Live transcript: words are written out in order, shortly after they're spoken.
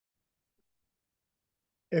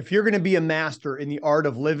If you're going to be a master in the art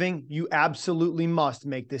of living, you absolutely must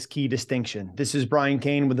make this key distinction. This is Brian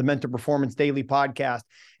Cain with the Mental Performance Daily Podcast.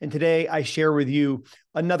 And today I share with you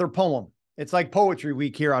another poem. It's like Poetry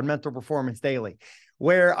Week here on Mental Performance Daily,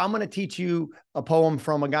 where I'm going to teach you a poem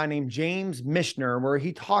from a guy named James Michener, where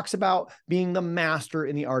he talks about being the master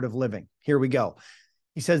in the art of living. Here we go.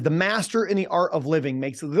 He says, the master in the art of living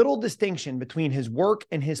makes little distinction between his work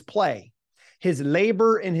and his play, his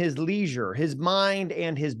labor and his leisure, his mind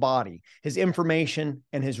and his body, his information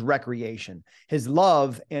and his recreation, his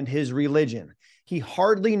love and his religion. He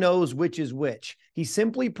hardly knows which is which. He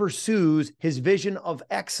simply pursues his vision of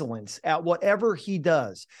excellence at whatever he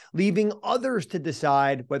does, leaving others to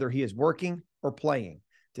decide whether he is working or playing.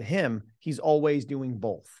 To him, he's always doing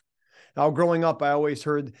both. Now, growing up, I always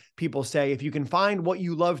heard people say, if you can find what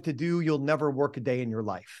you love to do, you'll never work a day in your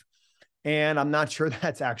life. And I'm not sure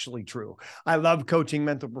that's actually true. I love coaching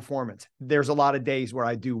mental performance. There's a lot of days where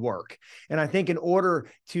I do work. And I think in order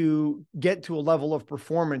to get to a level of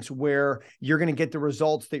performance where you're going to get the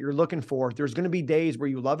results that you're looking for, there's going to be days where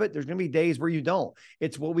you love it. There's going to be days where you don't.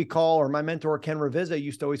 It's what we call, or my mentor, Ken Ravizza,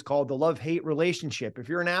 used to always call the love-hate relationship. If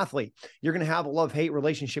you're an athlete, you're going to have a love-hate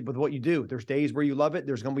relationship with what you do. There's days where you love it.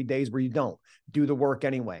 There's going to be days where you don't. Do the work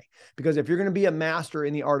anyway. Because if you're going to be a master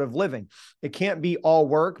in the art of living, it can't be all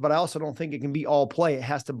work, but I also don't think it can be all play. It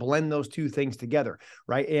has to blend those two things together,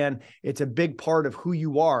 right? And it's a big part of who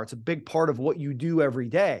you are. It's a big part of what you do every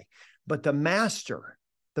day. But the master,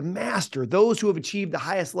 those who have achieved the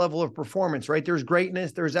highest level of performance, right? There's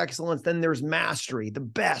greatness, there's excellence, then there's mastery, the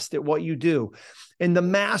best at what you do. And the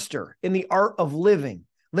master in the art of living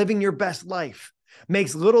your best life,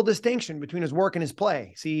 makes little distinction between his work and his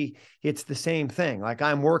play. See, it's the same thing. Like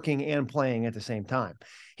I'm working and playing at the same time.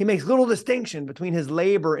 He makes little distinction between his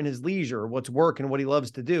labor and his leisure, what's work and what he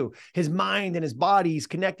loves to do. His mind and his body is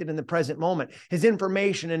connected in the present moment. His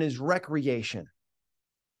information and his recreation.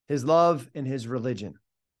 His love and his religion.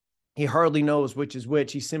 He hardly knows which is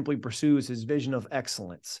which. He simply pursues his vision of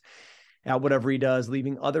excellence at whatever he does,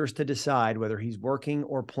 leaving others to decide whether he's working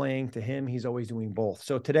or playing. To him, he's always doing both.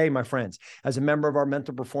 So today, my friends, as a member of our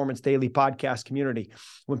Mental Performance Daily podcast community,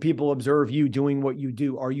 when people observe you doing what you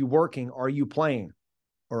do, are you working? Are you playing?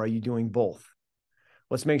 Or are you doing both?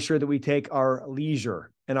 Let's make sure that we take our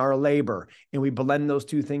leisure and our labor and we blend those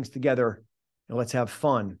two things together, and let's have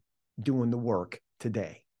fun doing the work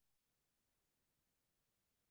today.